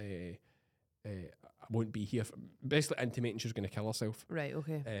matter, I won't be here. Basically intimating she was going to kill herself. Right,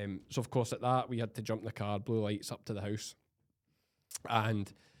 okay. So of course at that we had to jump in the car, blue lights up to the house,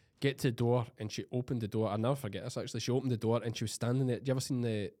 and get to the door. And she opened the door. I'll never forget this actually. She opened the door and she was standing there. Do you ever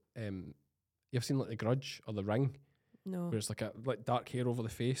seen like The Grudge or The Ring, No. where it's like dark hair over the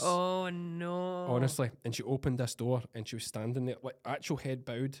face? Oh, no. Honestly. And she opened this door and she was standing there, like actual head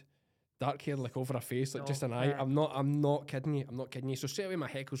bowed, dark hair like over her face, like just an eye. I'm not kidding you. So straight away my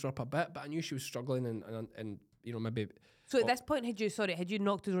heckles were up a bit, but I knew she was struggling and you know, maybe. So at this point, had you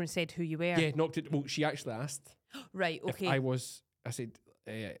knocked the door and said who you were? Yeah, knocked it. Well, she actually asked. Right, okay. If I said,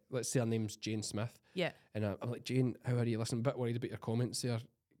 let's say her name's Jane Smith. Yeah. And I'm like, Jane, how are you? Listen, I'm a bit worried about your comments there.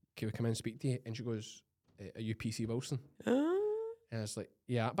 Can we come in and speak to you? And she goes, are you PC Wilson? And I was like,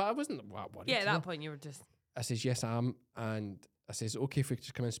 yeah, but I wasn't worried. Yeah, at you that know? point you were just... I says, yes, I am. And I says, okay, if we could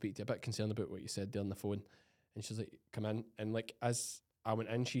just come in and speak to you, a bit concerned about what you said there on the phone. And she's like, come in. And like, as I went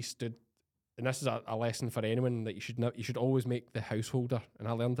in, she stood, and this is a lesson for anyone, that you should always make the householder, and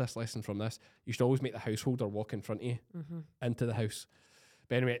I learned this lesson from this, you should always make the householder walk in front of you into the house.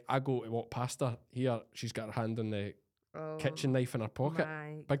 But anyway, I go to walk past her. Here, she's got her hand on the kitchen knife in her pocket.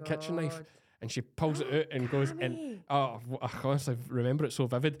 My Big kitchen knife. God. and she pulls it out and goes, and Cammy. I honestly remember it so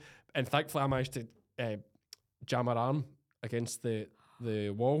vivid. And thankfully, I managed to jam her arm against the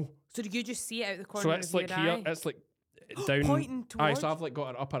wall. So did you just see it out the corner So of it's your like eye? here, it's like down. Pointing towards. So I've like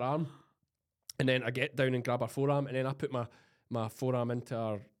got her upper arm, and then I get down and grab her forearm, and then I put my forearm into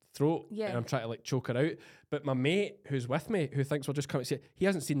her throat, Yeah. and I'm trying to like choke her out. But my mate who's with me, who thinks we're just coming to see it, he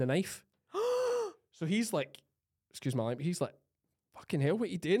hasn't seen the knife. So he's like, excuse my language, he's like, fucking hell, what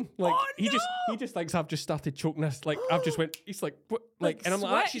are you doing? Like he just thinks I've just started choking this. Like I've just went, he's like, what? Like and I'm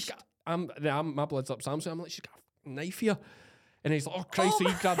like, she's got, my blood's up, Sam. So I'm like, she's got a knife here. And he's like, oh Christ, so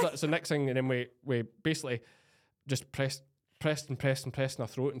he grabs it. So next thing, and then we basically just pressed in her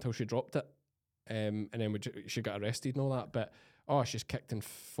throat until she dropped it. And then she got arrested and all that. But she's kicked and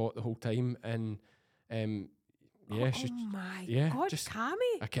fought the whole time. And yeah, she's God, just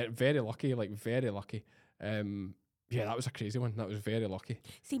Cammy. I can't, very lucky, like very lucky. Yeah, that was a crazy one. That was very lucky.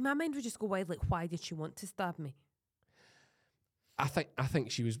 See, my mind would just go wild. Like, why did she want to stab me? I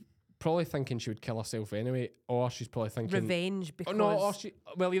think she was probably thinking she would kill herself anyway, or she's probably thinking Revenge because.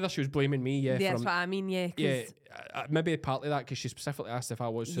 Either she was blaming me, That's what I mean. Yeah. 'Cause Maybe partly that because she specifically asked if I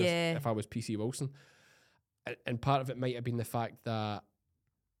was PC Wilson, and part of it might have been the fact that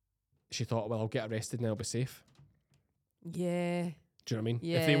she thought, well, I'll get arrested and I'll be safe. Yeah. Do you know what I mean?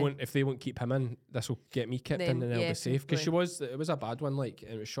 Yeah. If they won't keep him in, this will get me kept in and I'll be safe. Because it was a bad one, like,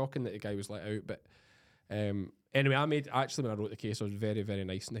 and it was shocking that the guy was let out. But anyway, when I wrote the case, I was very, very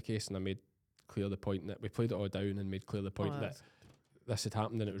nice in the case, and I made clear the point that we played it all down and made clear the point that this had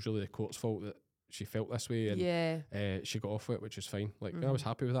happened and it was really the court's fault that she felt this way, and she got off with it, which is fine. Like I was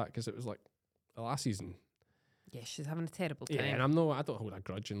happy with that because it was like the last season. Yeah, she's having a terrible time. Yeah, and I don't hold a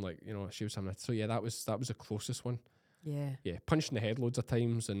grudge, and like, you know, she was having so yeah, that was the closest one. Yeah. Punched in the head loads of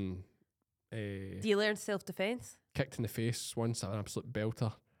times, and Do you learn self-defense? kicked in the face once, an absolute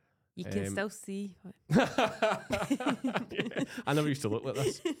belter. You can still see. Yeah. I never used to look like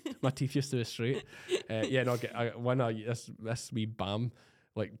this. My teeth used to be straight. This wee bam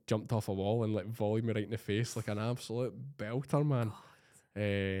like jumped off a wall and like volleyed me right in the face like an absolute belter, man.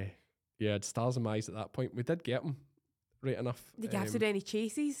 I had stars in my eyes at that point. We did get him right enough. Did you have to do any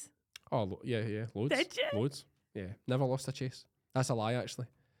chases? Loads. Did you? Loads. Yeah, never lost a chase. That's a lie, actually.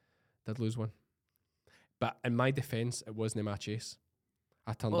 Did lose one. But in my defence, it wasn't my chase.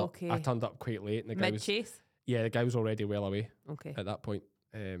 I turned up quite late, and the guy was mid-chase? Yeah, the guy was already well away. Okay. At that point.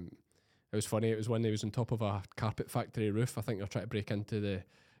 It was funny. It was when he was on top of a carpet factory roof. I think they were trying to break into and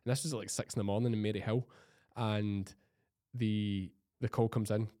this was at like 6 a.m. in Mary Hill, and the call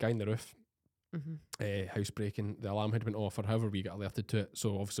comes in, guy in the roof, housebreaking. The alarm had went off, or however we got alerted to it.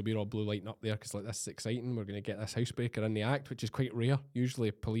 So obviously we're all blue lighting up there because like, this is exciting. We're going to get this housebreaker in the act, which is quite rare.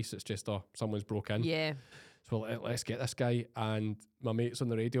 Usually police, it's just someone's broke in. Yeah. So let's get this guy. And my mate's on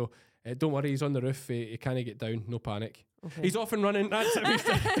the radio. Don't worry, he's on the roof. He can't get down. No panic. Okay. He's off and running. That's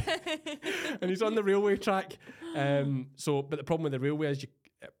it. And he's on the railway track. But the problem with the railway is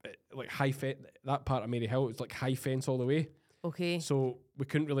like high fence. That part of Mary Hill, it's like high fence all the way. Okay. So we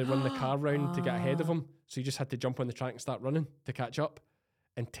couldn't really run the car round to get ahead of him. So you just had to jump on the track and start running to catch up.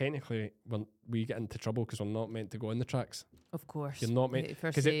 And technically, we get into trouble because we're not meant to go on the tracks. Of course. You're not meant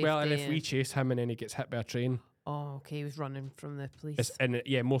because and if we chase him and then he gets hit by a train. Oh, okay. He was running from the police. And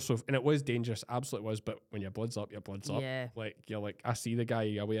it was dangerous. Absolutely was. But when your blood's up, your blood's up. Yeah. Like you're like, I see the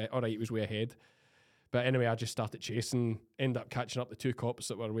guy. All right, he was way ahead. But anyway, I just started chasing. End up catching up the two cops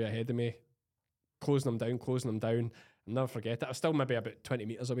that were way ahead of me, closing them down. I'll never forget it. I was still maybe about 20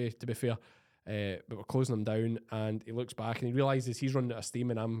 metres away, to be fair. But we're closing him down, and he looks back and he realises he's running out of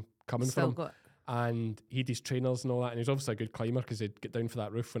steam and I'm coming for him. And he had his trainers and all that, and he's obviously a good climber because he'd get down for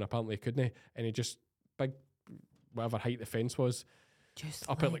that roof when apparently he couldn't. And he just, big, whatever height the fence was, just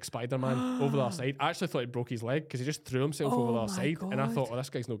up at like Spider-Man over the other side. I actually thought he broke his leg because he just threw himself over the other side. God. And I thought, this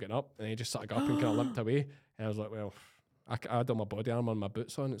guy's not getting up. And he just sort of got up and kind of limped away. And I was like, well, I had all my body armour and my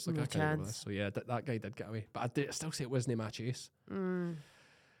boots on. It's like, I can't go with this. So yeah, that guy did get away. But I still say it wasn't my chase.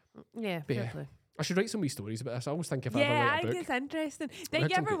 Yeah, but probably. I should write some wee stories about this. I always think if I ever write a book. Yeah, I think it's interesting. Think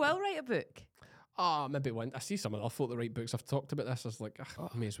you ever will write a book? Maybe one. I see some of the folk that write books. I've talked about this. I was like,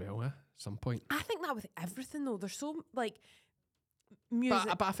 may as well, at some point. I think that with everything though. There's so like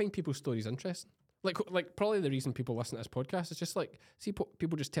music. But I find people's stories interesting. Like probably the reason people listen to this podcast is just like see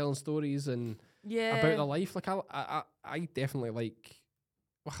people just telling stories and about their life. Like I definitely like.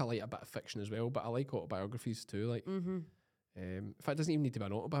 Well, I like a bit of fiction as well, but I like autobiographies too. Like, in fact, it doesn't even need to be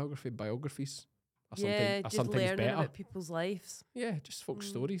an autobiography. Biographies. Just learning better. about people's lives. Yeah, just folks'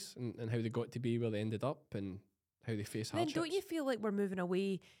 stories and how they got to be where they ended up and how they face hardships. Then don't you feel like we're moving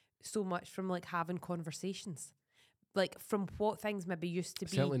away so much from like having conversations? like from what things maybe used to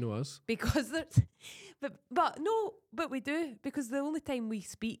be. Certainly know us. Because there's, but we do, because the only time we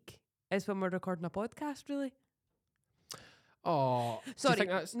speak is when we're recording a podcast, really. Oh, Sorry, do you think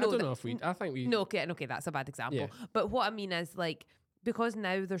that's, no, I don't know if we. I think we. No, okay, that's a bad example. Yeah. But what I mean is, like, because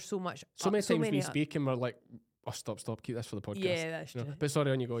now there's so much, So many times we speak and we're like, oh, stop, keep this for the podcast. Yeah, that's You know? true. But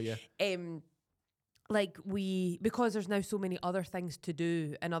sorry, on you go. Yeah. Like because there's now so many other things to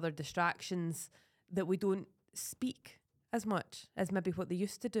do and other distractions that we don't speak as much as maybe what they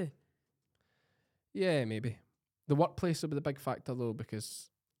used to do. Yeah, maybe. The workplace will be the big factor though, because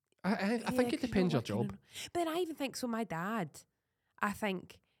I think it 'cause depends you're your job. working But I even think so. My dad, I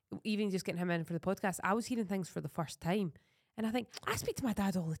think, even just getting him in for the podcast, I was hearing things for the first time, and I think I speak to my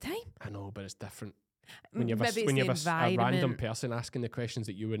dad all the time. I know, but it's different. When you have, Maybe a, it's when you the have a random environment. person asking the questions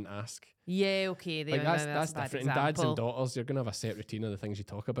that you wouldn't ask. Yeah, okay. Like that's a bad different. In dads and example. daughters, you're going to have a set routine of the things you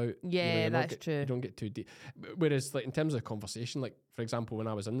talk about. Yeah, you're not that's true. You don't get too deep. Whereas, like in terms of the conversation, like for example, when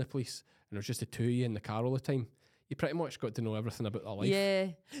I was in the police and it was just the two of you in the car all the time, you pretty much got to know everything about their life. Yeah.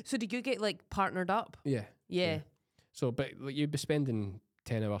 So did you get like partnered up? Yeah. Yeah. So, but like, you'd be spending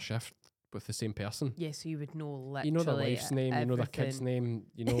 10-hour shift with the same person. Yeah, so you would know literally You know their wife's name, you know their kid's everything. name,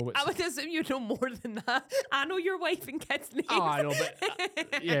 you know what's... I would assume you know more than that. I know your wife and kids' names. Oh, I know, but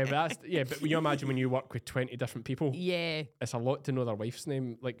but when you imagine when you work with 20 different people, Yeah. it's a lot to know their wife's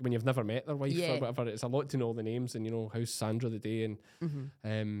name. Like when you've never met their wife Yeah. or whatever, it's a lot to know the names. And you know, how's Sandra the day,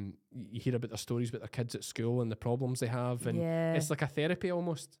 and you hear about their stories about their kids at school and the problems they have, and Yeah. it's like a therapy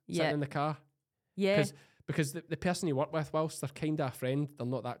almost. Yeah. Sitting in the car, Yeah. because the person you work with, whilst they're kind of a friend, they're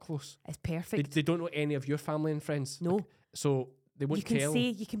not that close. It's They, perfect. they don't know any of your family and friends. No. So they won't You can tell.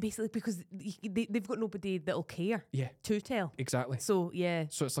 you can basically, because they've got nobody that'll care Yeah, to tell. exactly. So, yeah.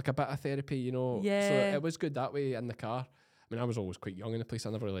 So it's like a bit of therapy, you know. Yeah. So it was good that way in the car. I mean, I was always quite young in the police. I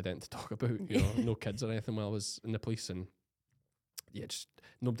never really had anything to talk about, you know, no kids or anything while I was in the police. And yeah, just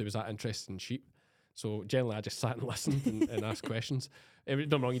nobody was that interested in sheep. So generally I just sat and listened and asked questions. Don't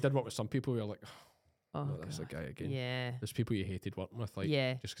get me wrong, you did work with some people who you're like, Oh, no, that's a guy again. Yeah. There's people you hated working with, like,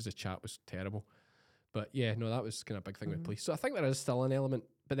 Yeah. just because the chat was terrible. But yeah, no, that was kind of a big thing Mm-hmm. with police. So I think there is still an element,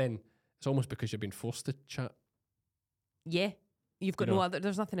 but then it's almost because you've been forced to chat. Yeah. You've got You no know. other,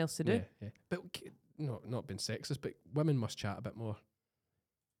 there's nothing else to do. Yeah, yeah. But no, not being sexist, but women must chat a bit more.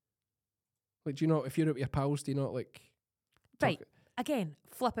 Like, do you not, if you're out with your pals, do you not like... Right. talk- Again,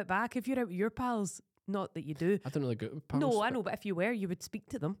 flip it back. If you're out with your pals, not that you do. I don't really go out with pals. No, I but- know, but if you were, you would speak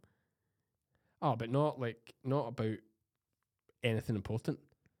to them. Oh, but not about anything important.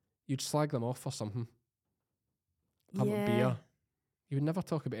 You'd slag them off for something. Have a beer. You would never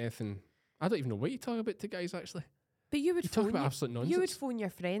talk about anything. I don't even know what you talk about to guys, actually. But you would You talk phone about your- absolute nonsense. You would phone your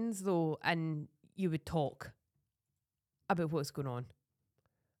friends though, and you would talk about what's going on.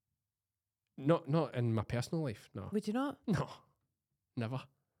 Not in my personal life, no. Would you not? No, never.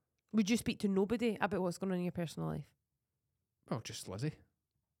 Would you speak to nobody about what's going on in your personal life? Well, just Lizzie.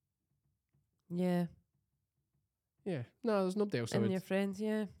 Yeah. Yeah. No, there's nobody else I And would... your friends,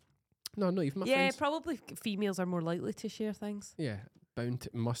 yeah. No, not even my Yeah, friends. probably females are more likely to share things. Yeah, bound to,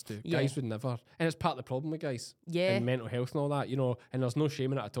 must do. Yeah. Guys would never. And it's part of the problem with guys. Yeah. And mental health and all that, you know, and there's no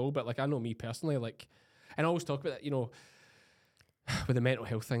shame in it at all. But like, I know me personally, like, and I always talk about it, you know, with the mental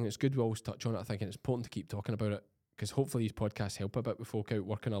health thing, it's good we always touch on it, I think, and it's important to keep talking about it, because hopefully these podcasts help a bit with folk out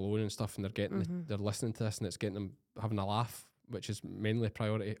working alone and stuff, and they're getting, they're listening to this and it's getting them having a laugh, which is mainly a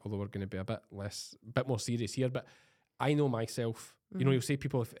priority, although we're going to be a bit more serious here. But I know myself, you know, you'll say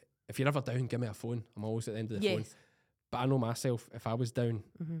people, if you're ever down, give me a phone. I'm always at the end of the phone. Yes. But I know myself, if I was down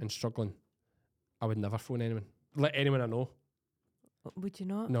and struggling, I would never phone anyone. Let anyone I know. Would you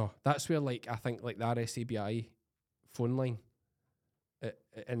not? No, that's where, like, I think, like, the RSABI phone line,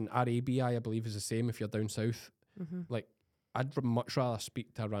 and RABI, I believe, is the same if you're down south. Like, I'd much rather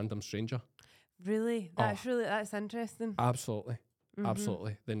speak to a random stranger. Really? That's interesting. Absolutely.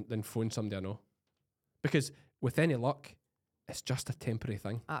 Absolutely. Than phone somebody I know. Because with any luck, it's just a temporary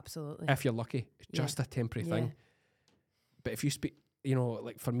thing. Absolutely. If you're lucky, it's Yeah. just a temporary Yeah. thing. But if you speak, you know,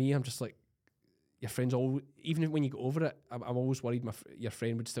 like for me, I'm just like, your friends all, even when you get over it, I'm always worried your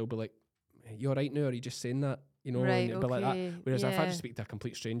friend would still be like, you all right now, or are you just saying that? You know, Right, and it'd be like okay, that. Whereas if I yeah. just speak to a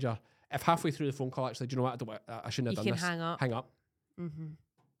complete stranger, if halfway through the phone call, actually, do you know what, I shouldn't have You done can this. hang up. Hang up.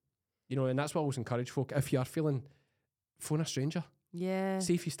 You know, and that's what I always encourage folk. If you are feeling, phone a stranger. Yeah.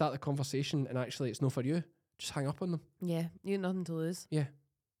 See if you start the conversation and actually it's no for you, just hang up on them. Yeah. You got nothing to lose. Yeah.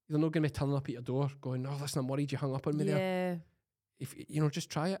 They're not going to be turning up at your door going, oh, listen, I'm worried you hung up on me there. Yeah. If you know, just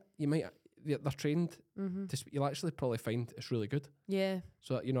try it. You might, they're trained to you'll actually probably find it's really good. Yeah.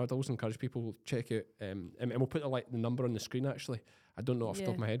 So, you know, I'd always encourage people check out, and we'll put the number on the screen. Actually, I don't know off the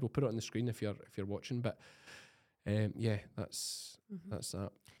top of my head. We'll put it on the screen if you're watching. But Yeah, that's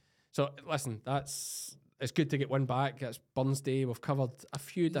that. So listen, it's good to get one back. It's Burns Day. We've covered a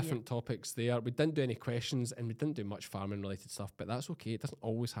few different topics there. We didn't do any questions and we didn't do much farming related stuff, but that's okay. It doesn't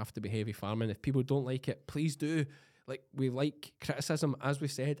always have to be heavy farming. If people don't like it, please do. Like, we like criticism. As we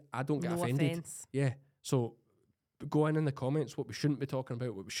said, I don't get offended. Offence. Yeah. So go in the comments what we shouldn't be talking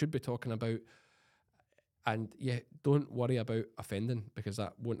about, what we should be talking about. And yeah, don't worry about offending, because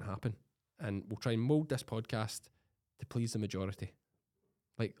that won't happen. And we'll try and mould this podcast to please the majority,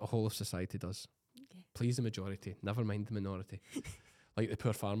 like the whole of society does. Okay. Please the majority, never mind the minority. Like the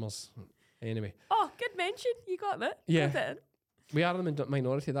poor farmers. Anyway. Oh, good mention. You got that. Yeah. Got it. We are the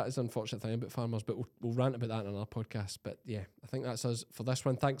minority. That is the unfortunate thing about farmers, but we'll rant about that in another podcast. But yeah, I think that's us for this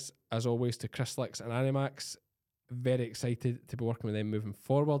one. Thanks, as always, to Chryslix and Animax. Very excited to be working with them moving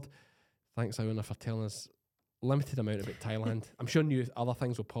forward. Thanks, Iona, for telling us limited amount about Thailand. I'm sure new other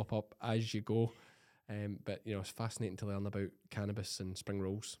things will pop up as you go. But, you know, it's fascinating to learn about cannabis and spring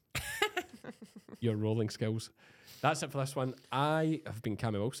rolls. Your rolling skills. That's it for this one. I have been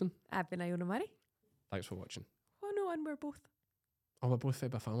Cammy Wilson. I've been Iona Murray. Thanks for watching. Oh no, and we're both. Oh, we're both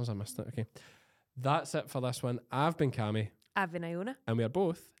fed by farmers. I missed it. Okay. That's it for this one. I've been Cammy. I've been Iona. And we are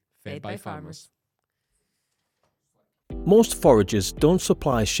both fed by farmers. Most foragers don't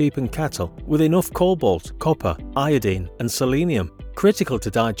supply sheep and cattle with enough cobalt, copper, iodine and selenium, critical to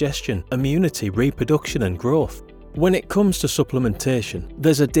digestion, immunity, reproduction and growth. When it comes to supplementation,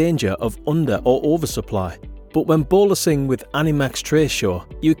 there's a danger of under or oversupply. But when bolusing with Animax Traysure,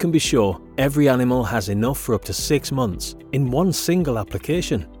 you can be sure every animal has enough for up to 6 months in one single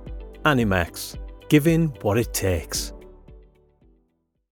application. Animax, giving what it takes.